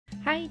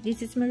Hi,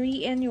 this is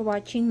Marie and you're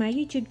watching my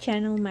YouTube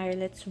channel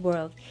Marilet's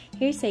World.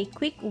 Here's a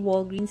quick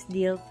Walgreens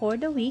deal for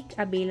the week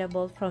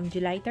available from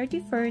July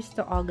 31st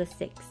to August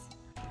 6th.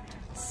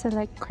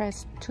 Select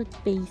Crest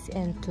toothpaste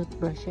and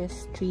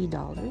toothbrushes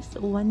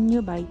 $3. When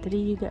you buy 3,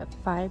 you get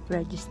 5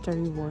 register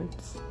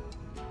rewards.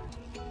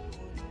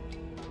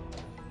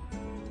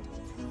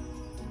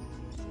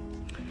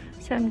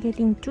 So I'm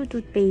getting 2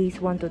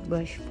 toothpaste, 1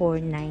 toothbrush for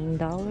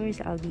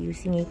 $9. I'll be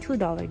using a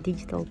 $2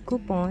 digital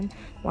coupon,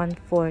 1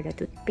 for the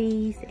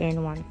toothpaste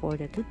and 1 for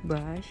the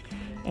toothbrush,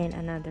 and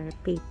another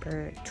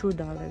paper $2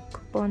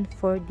 coupon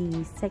for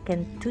the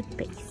second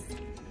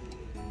toothpaste.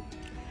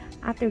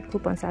 After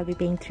coupons, I'll be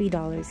paying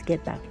 $3,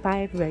 get back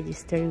 5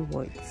 register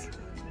rewards.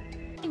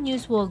 You can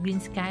use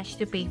Walgreens cash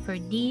to pay for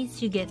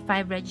these. You get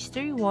 5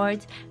 register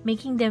rewards,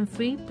 making them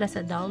free plus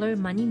a $1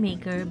 money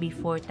maker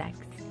before tax.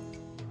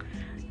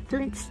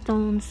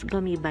 Flintstones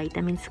gummy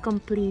vitamins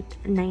complete,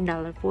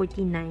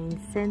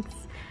 $9.49.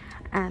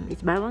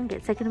 It's buy one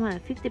get second one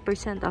at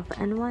 50% off,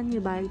 and when you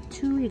buy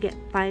 2 you get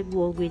 5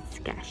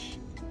 Walgreens cash.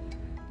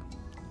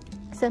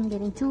 So I'm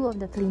getting 2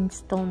 of the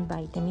Flintstone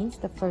vitamins.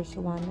 The first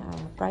one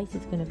price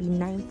is going to be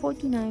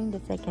 $9.49.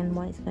 The second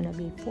one is going to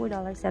be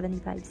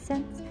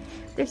 $4.75.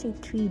 There's a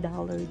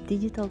 $3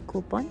 digital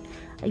coupon.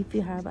 If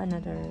you have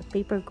another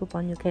paper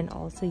coupon, you can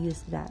also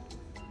use that.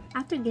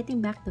 After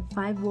getting back the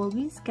 5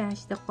 Walgreens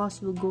cash, the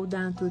cost will go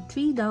down to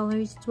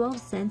 $3.12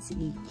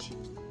 each.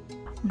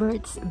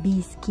 Burt's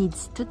Bees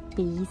Kids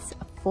toothpaste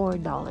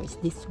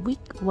 $4 this week.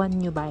 When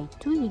you buy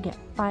 2, you get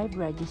 5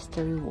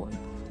 register rewards.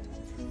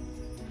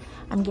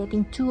 I'm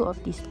getting 2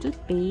 of these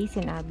toothpaste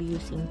and I'll be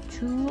using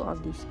 2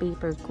 of this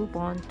paper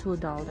coupon,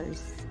 $2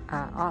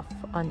 off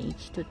on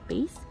each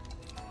toothpaste.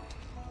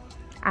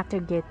 After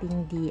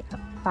getting the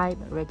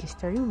 5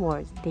 register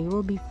rewards, they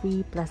will be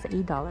free plus a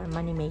 $1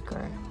 money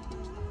maker.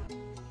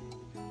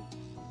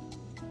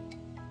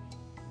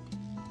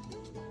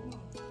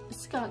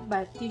 Scott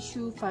Bath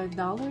tissue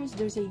 $5.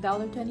 There's a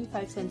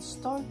 $1.25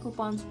 store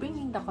coupons,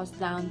 bringing the cost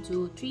down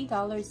to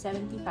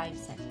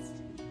 $3.75.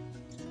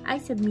 I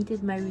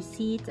submitted my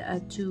receipt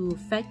to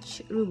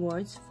Fetch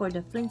Rewards for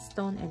the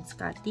Flintstone and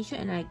Scott tissue,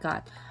 and I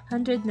got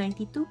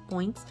 192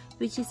 points,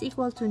 which is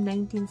equal to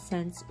 19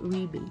 cents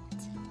rebate.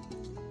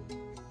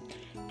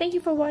 Thank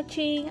you for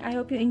watching. I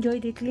hope you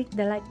enjoyed it. Click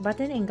the like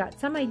button and got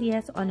some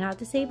ideas on how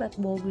to save at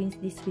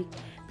Walgreens this week.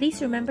 Please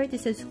remember to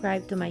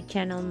subscribe to my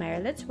channel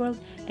Marilet's World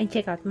and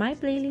check out my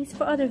playlist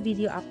for other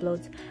video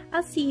uploads.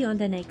 I'll see you on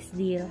the next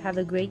deal. Have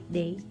a great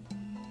day.